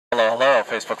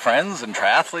Facebook friends and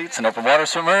triathletes and open water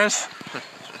swimmers.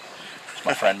 It's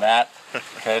my friend Matt.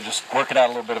 Okay, just working out a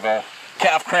little bit of a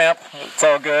calf cramp. It's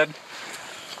all good.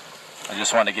 I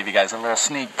just wanted to give you guys a little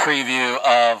sneak preview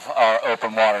of our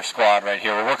open water squad right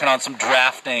here. We're working on some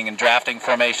drafting and drafting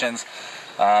formations.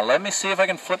 Let me see if I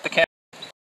can flip the camera.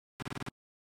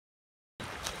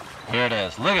 Here it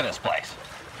is. Look at this place.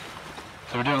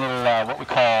 So we're doing a little what we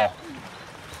call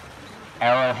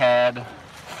arrowhead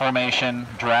formation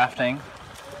drafting.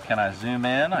 Can I zoom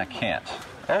in? I can't.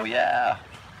 Oh yeah.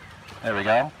 There we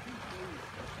go.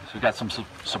 So we've got some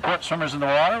support swimmers in the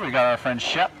water. We got our friend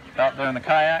Shep out there in the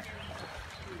kayak.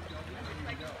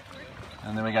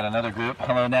 And then we got another group.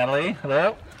 Hello, Natalie.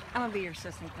 Hello. I'm gonna be your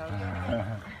assistant coach.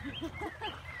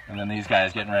 And then these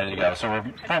guys getting ready to go. So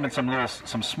we're forming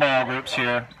some small groups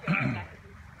here.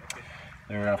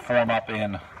 They're going to form up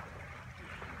in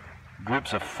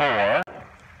groups of 4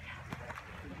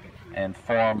 and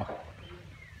form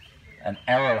an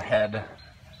arrowhead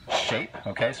shape.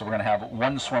 Okay, so we're going to have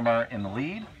one swimmer in the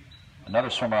lead, another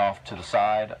swimmer off to the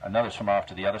side, another swimmer off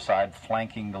to the other side,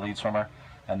 flanking the lead swimmer,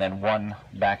 and then one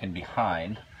back and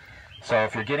behind. So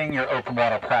if you're getting your open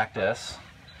water practice,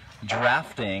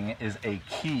 drafting is a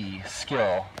key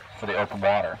skill for the open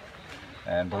water.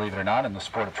 And believe it or not, in the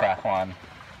sport of triathlon,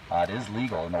 it is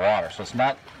legal in the water. So it's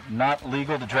not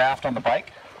legal to draft on the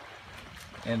bike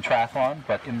in triathlon,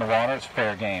 but in the water it's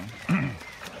fair game. I'm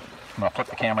going to flip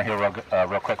the camera here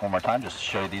real quick one more time just to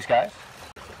show you these guys.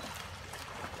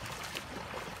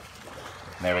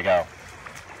 There we go.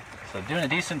 So doing a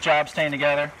decent job staying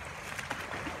together.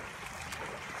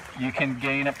 You can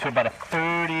gain up to about a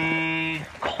 30,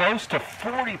 close to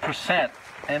 40%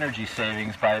 energy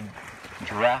savings by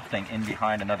drafting in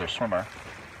behind another swimmer.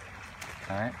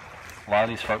 All right. A lot of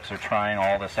these folks are trying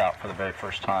all this out for the very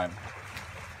first time.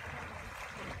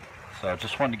 So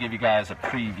just wanted to give you guys a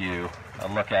preview,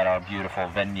 a look at our beautiful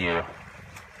venue.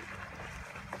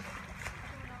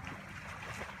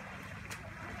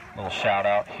 Little shout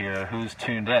out here. Who's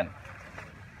tuned in?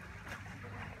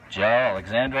 Joe,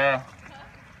 Alexandra,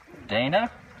 Dana,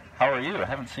 how are you? I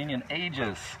haven't seen you in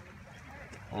ages.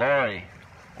 Lori,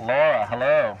 Laura,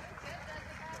 hello.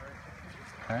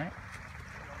 All right.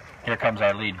 Here comes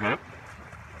our lead group.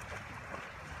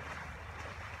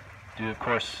 Of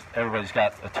course, everybody's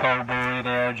got a tow buoy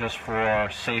there just for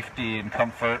safety and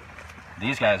comfort.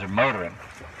 These guys are motoring.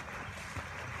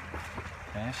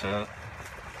 Okay, so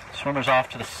swimmers off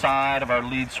to the side of our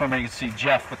lead swimmer. You can see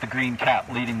Jeff with the green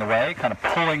cap leading the way, kind of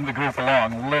pulling the group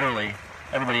along, literally.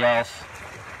 Everybody else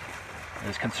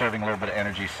is conserving a little bit of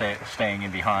energy, staying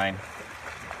in behind.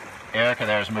 Erica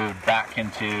there has moved back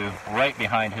into right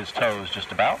behind his toes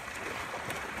just about.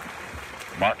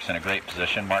 Mark's in a great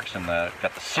position. Mark's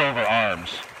got the silver arms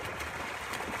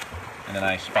in a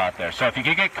nice spot there. So if you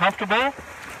can get comfortable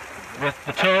with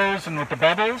the toes and with the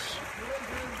bubbles,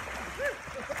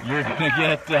 you're going to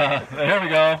get, there we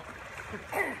go.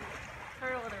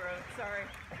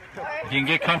 If you can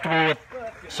get comfortable with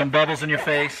some bubbles in your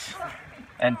face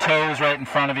and toes right in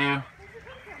front of you,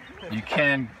 you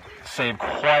can save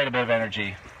quite a bit of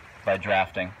energy by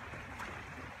drafting.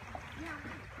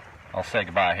 I'll say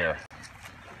goodbye here.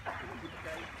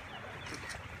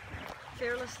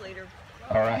 Fearless leader.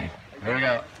 All right, here we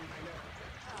go.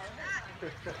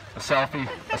 A selfie,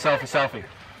 a selfie, selfie.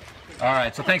 All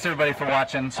right, so thanks everybody for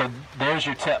watching. So there's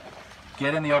your tip.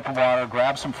 Get in the open water,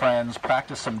 grab some friends,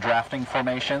 practice some drafting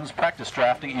formations, practice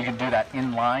drafting. You can do that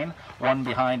in line, one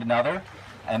behind another,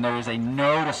 and there is a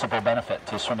noticeable benefit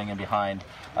to swimming in behind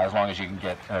as long as you can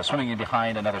get, swimming in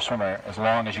behind another swimmer as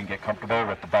long as you can get comfortable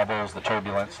with the bubbles, the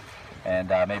turbulence, and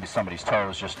maybe somebody's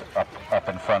toes just up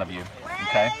in front of you,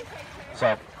 okay?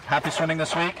 So happy swimming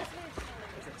this week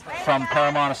from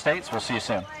Paramount Estates. We'll see you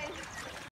soon.